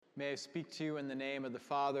May I speak to you in the name of the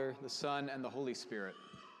Father, the Son, and the Holy Spirit.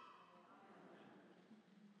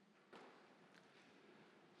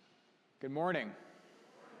 Good morning.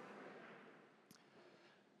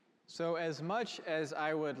 So as much as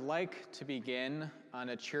I would like to begin on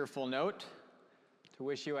a cheerful note, to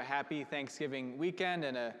wish you a happy Thanksgiving weekend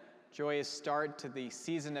and a joyous start to the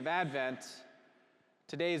season of Advent,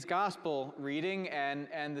 today's gospel reading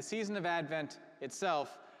and the season of Advent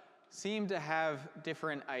itself seem to have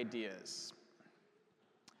different ideas.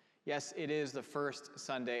 Yes, it is the first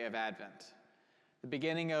Sunday of Advent, the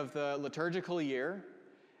beginning of the liturgical year,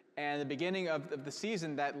 and the beginning of the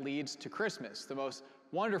season that leads to Christmas, the most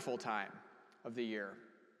wonderful time of the year.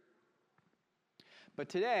 But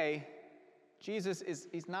today, Jesus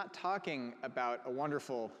he's not talking about a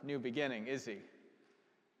wonderful new beginning, is he?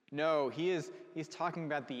 No, he's talking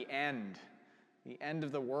about the end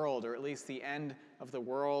of the world, or at least the end of the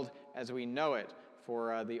world as we know it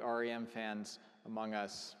for the REM fans among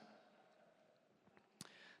us.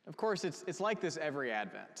 Of course, it's like this every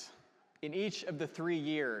Advent. In each of the 3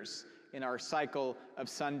 years in our cycle of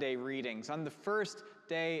Sunday readings, on the first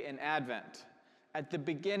day in Advent, at the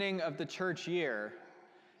beginning of the church year,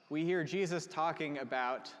 we hear Jesus talking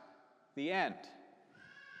about the end.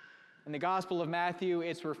 In the Gospel of Matthew,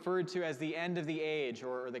 it's referred to as the end of the age,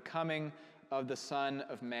 or the coming of the Son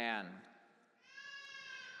of Man.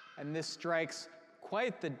 And this strikes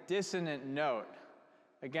quite the dissonant note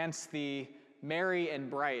against the merry and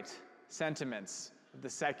bright sentiments of the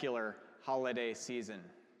secular holiday season.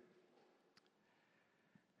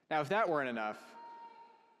 Now, if that weren't enough,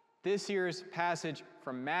 this year's passage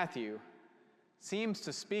from Matthew seems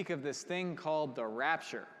to speak of this thing called the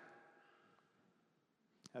rapture.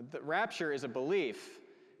 Now, the rapture is a belief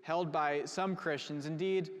held by some Christians,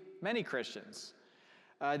 indeed many Christians,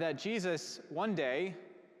 that Jesus one day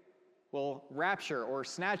will rapture or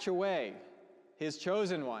snatch away his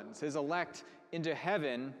chosen ones, his elect, into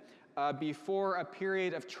heaven before a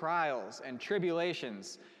period of trials and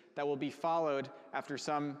tribulations that will be followed after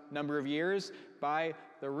some number of years by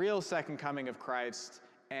the real second coming of Christ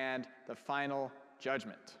and the final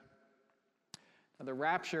judgment. Now, the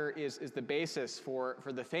rapture is the basis for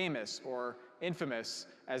the famous, or infamous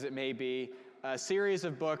as it may be, a series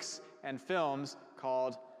of books and films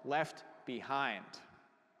called Left Behind.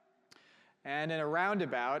 And in a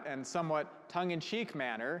roundabout and somewhat tongue-in-cheek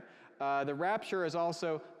manner, the rapture is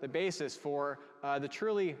also the basis for the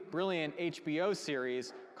truly brilliant HBO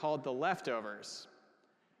series called The Leftovers,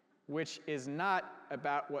 which is not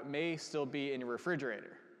about what may still be in your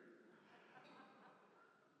refrigerator.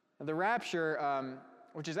 The rapture,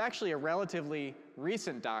 which is actually a relatively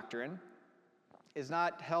recent doctrine, is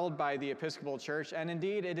not held by the Episcopal Church, and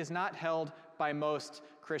indeed it is not held by most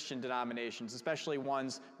Christian denominations, especially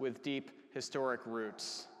ones with deep historic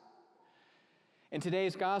roots. In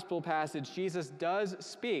today's gospel passage, Jesus does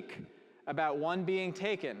speak about one being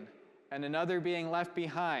taken and another being left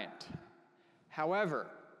behind. However,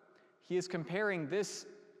 he is comparing this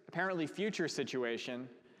apparently future situation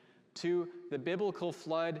to the biblical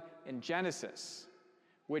flood in Genesis,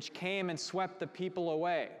 which came and swept the people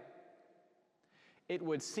away. It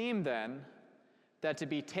would seem then that to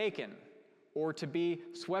be taken or to be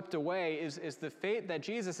swept away is the fate that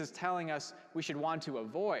Jesus is telling us we should want to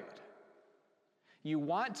avoid. You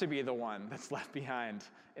want to be the one that's left behind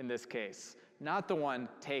in this case, not the one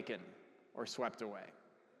taken or swept away.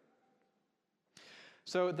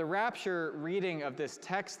 So the rapture reading of this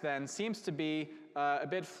text then seems to be a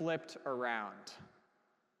bit flipped around.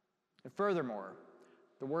 And furthermore,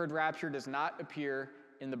 the word rapture does not appear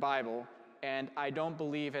in the Bible, and I don't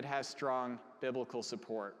believe it has strong biblical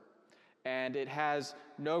support. And it has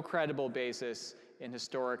no credible basis in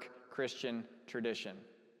historic Christian tradition.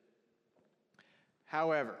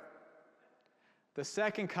 However, the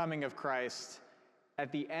second coming of Christ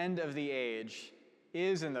at the end of the age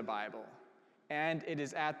is in the Bible, and it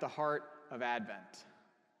is at the heart of Advent.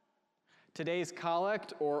 Today's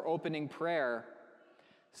collect, or opening prayer,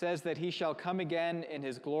 says that he shall come again in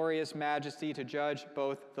his glorious majesty to judge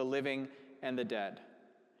both the living and the dead.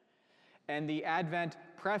 And the Advent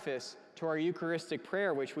preface to our Eucharistic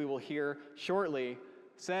prayer, which we will hear shortly,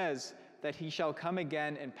 says that he shall come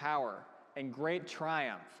again in power and great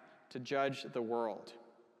triumph to judge the world.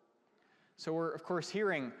 So we're, of course,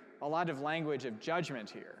 hearing a lot of language of judgment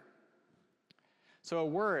here. So a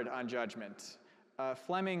word on judgment.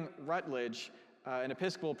 Fleming Rutledge, an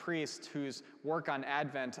Episcopal priest whose work on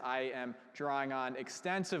Advent I am drawing on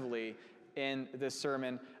extensively in this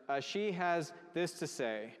sermon, she has this to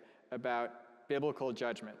say about biblical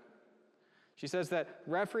judgment. She says that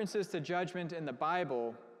references to judgment in the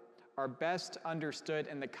Bible are best understood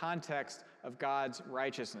in the context of God's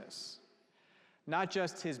righteousness. Not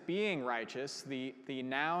just his being righteous, the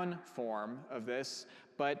noun form of this,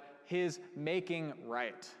 but his making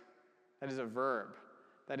right. That is a verb.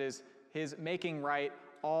 That is his making right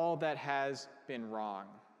all that has been wrong.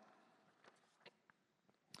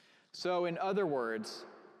 So, in other words,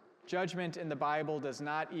 judgment in the Bible does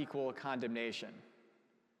not equal condemnation.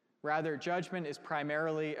 Rather, judgment is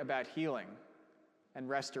primarily about healing and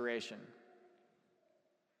restoration.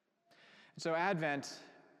 And so Advent,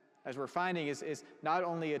 as we're finding, is not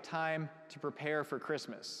only a time to prepare for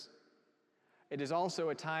Christmas, it is also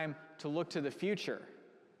a time to look to the future,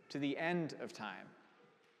 to the end of time.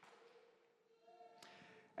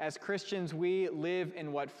 As Christians, we live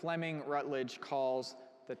in what Fleming Rutledge calls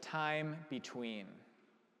the time between.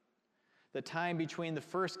 The time between the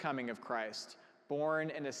first coming of Christ, born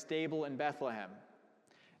in a stable in Bethlehem,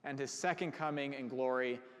 and his second coming in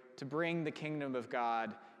glory to bring the kingdom of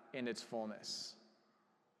God in its fullness.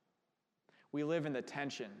 We live in the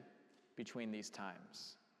tension between these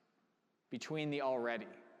times, between the already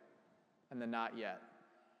and the not yet.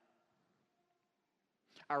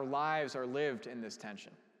 Our lives are lived in this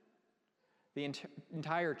tension. The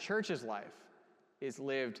entire church's life is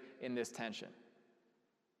lived in this tension.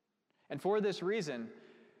 And for this reason,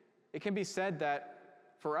 it can be said that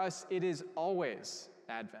for us, it is always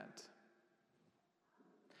Advent.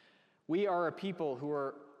 We are a people who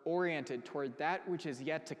are oriented toward that which is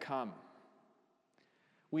yet to come.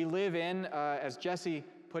 We live in, as Jessie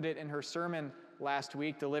put it in her sermon last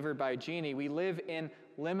week, delivered by Jeannie, we live in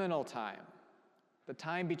liminal time, the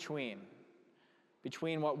time between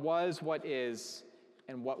what was, what is,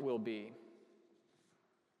 and what will be.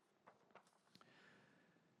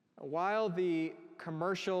 While the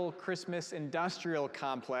commercial Christmas industrial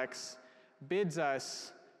complex bids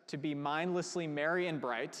us to be mindlessly merry and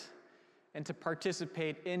bright and to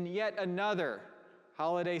participate in yet another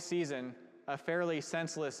holiday season of fairly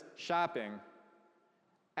senseless shopping,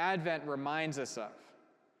 Advent reminds us of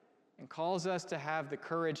and calls us to have the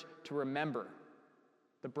courage to remember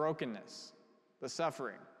the brokenness, the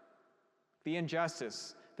suffering, the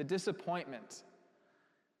injustice, the disappointment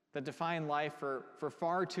that define life for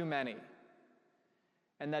far too many,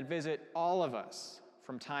 and that visit all of us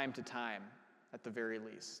from time to time, at the very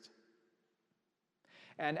least.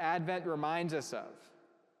 And Advent reminds us of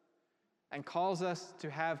and calls us to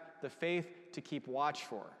have the faith to keep watch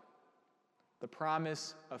for the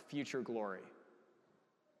promise of future glory.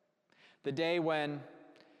 The day when,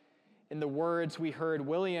 in the words we heard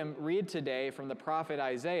William read today from the prophet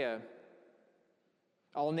Isaiah,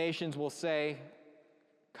 all nations will say,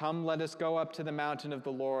 "Come, let us go up to the mountain of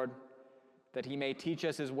the Lord, that he may teach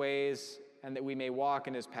us his ways, and that we may walk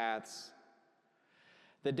in his paths."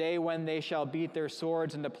 The day when they shall beat their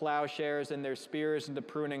swords into plowshares and their spears into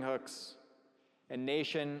pruning hooks, and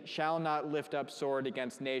nation shall not lift up sword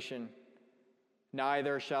against nation,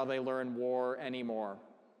 neither shall they learn war anymore.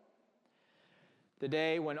 The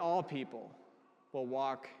day when all people will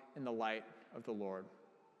walk in the light of the Lord.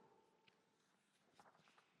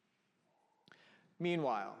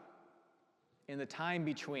 Meanwhile, in the time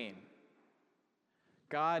between,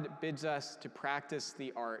 God bids us to practice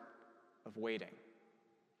the art of waiting,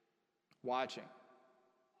 watching,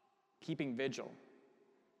 keeping vigil,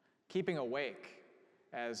 keeping awake,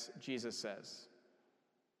 as Jesus says.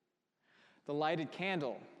 The lighted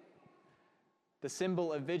candle, the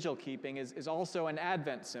symbol of vigil keeping, is also an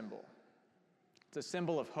Advent symbol. It's a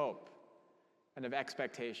symbol of hope and of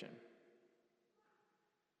expectation.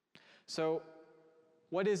 So,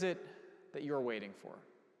 what is it that you're waiting for?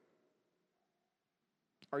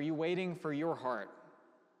 Are you waiting for your heart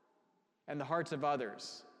and the hearts of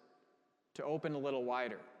others to open a little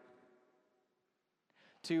wider,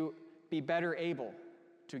 to be better able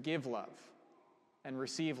to give love and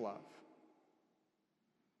receive love?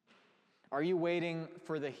 Are you waiting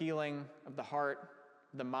for the healing of the heart,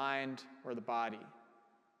 the mind, or the body,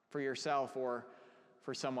 for yourself or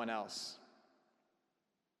for someone else?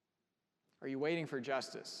 Are you waiting for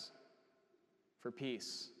justice, for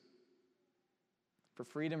peace, for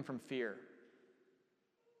freedom from fear,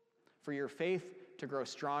 for your faith to grow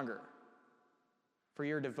stronger, for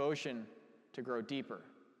your devotion to grow deeper?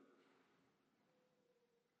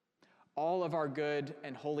 All of our good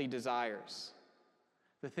and holy desires,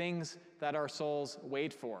 the things that our souls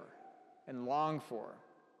wait for and long for,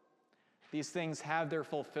 these things have their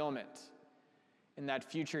fulfillment in that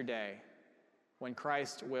future day when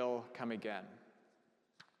Christ will come again.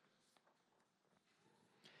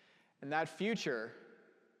 And that future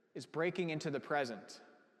is breaking into the present.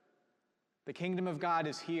 The kingdom of God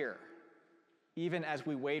is here, even as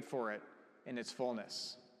we wait for it in its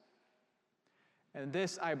fullness. And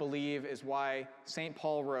this, I believe, is why St.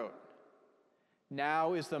 Paul wrote,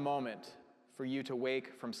 "Now is the moment for you to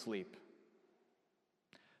wake from sleep."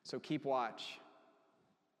 So keep watch.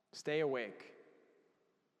 Stay awake.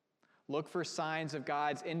 Look for signs of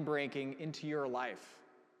God's inbreaking into your life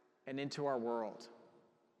and into our world.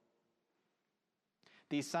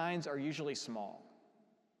 These signs are usually small,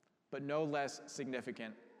 but no less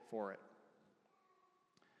significant for it.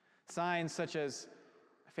 Signs such as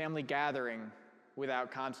a family gathering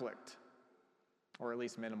without conflict, or at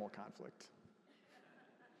least minimal conflict.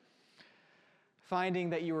 Finding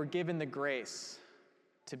that you were given the grace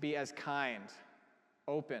to be as kind,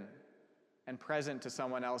 open, and present to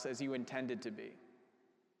someone else as you intended to be.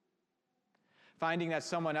 Finding that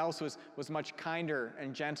someone else was much kinder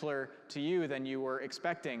and gentler to you than you were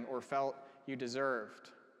expecting or felt you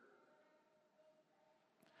deserved.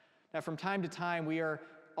 Now, from time to time, we are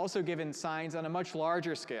also given signs on a much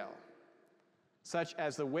larger scale, such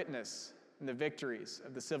as the witness and the victories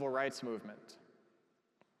of the civil rights movement.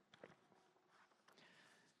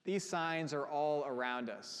 These signs are all around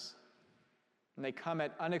us, and they come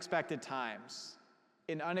at unexpected times,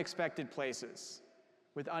 in unexpected places,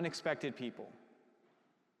 with unexpected people.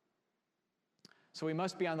 So we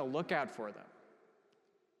must be on the lookout for them.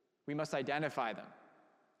 We must identify them,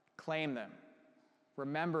 claim them,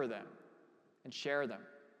 remember them, and share them.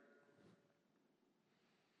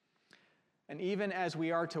 And even as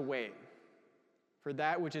we are to wait for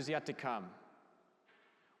that which is yet to come,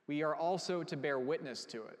 we are also to bear witness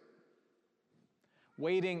to it.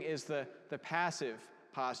 Waiting is the passive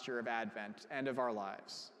posture of Advent and of our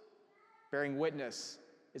lives. Bearing witness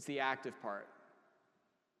is the active part.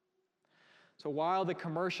 So while the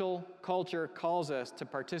commercial culture calls us to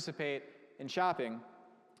participate in shopping,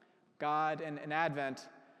 God and Advent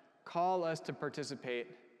call us to participate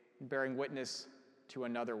in bearing witness to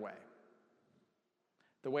another way.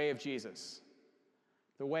 The way of Jesus.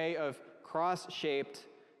 The way of cross-shaped,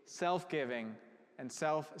 self-giving, and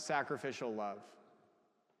self-sacrificial love.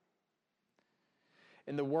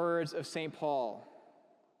 In the words of St. Paul,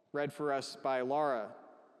 read for us by Laura,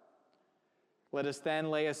 "Let us then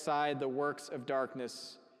lay aside the works of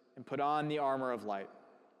darkness and put on the armor of light."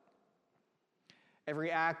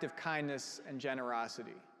 Every act of kindness and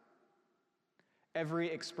generosity, every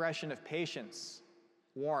expression of patience,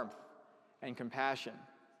 warmth, and compassion,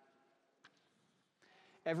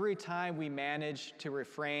 every time we manage to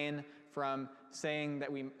refrain from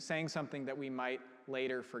saying something that we might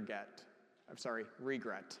later regret.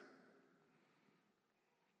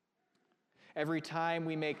 Every time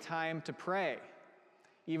we make time to pray,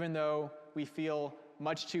 even though we feel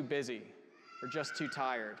much too busy or just too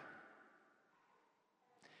tired.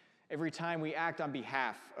 Every time we act on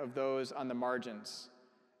behalf of those on the margins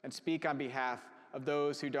and speak on behalf of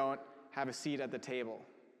those who don't have a seat at the table.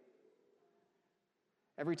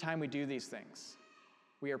 Every time we do these things,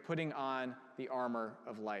 we are putting on the armor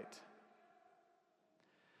of light.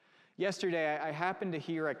 Yesterday, I happened to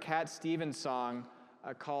hear a Cat Stevens song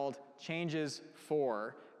called Changes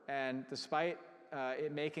 4, and despite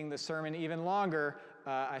it making the sermon even longer,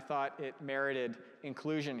 I thought it merited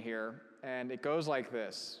inclusion here, and it goes like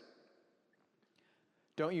this.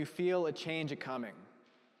 Don't you feel a change a-coming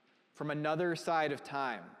from another side of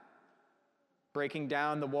time, breaking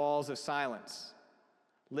down the walls of silence,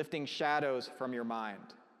 lifting shadows from your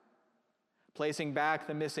mind, placing back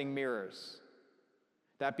the missing mirrors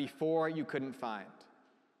that before you couldn't find,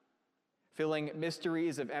 filling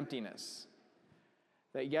mysteries of emptiness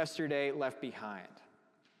that yesterday left behind.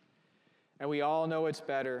 And we all know it's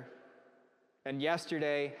better, and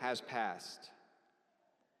yesterday has passed.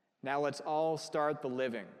 Now let's all start the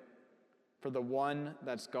living for the one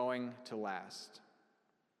that's going to last.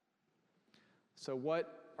 So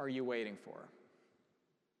what are you waiting for?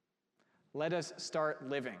 Let us start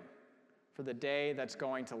living for the day that's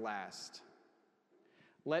going to last.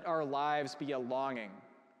 Let our lives be a longing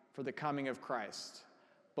for the coming of Christ,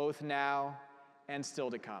 both now and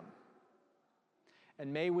still to come.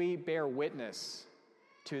 And may we bear witness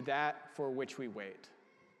to that for which we wait.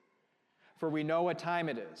 For we know what time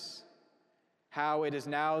it is, how it is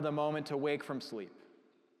now the moment to wake from sleep.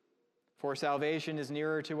 For salvation is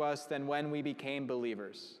nearer to us than when we became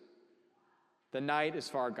believers. The night is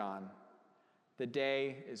far gone, the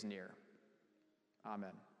day is near.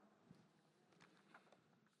 Amen.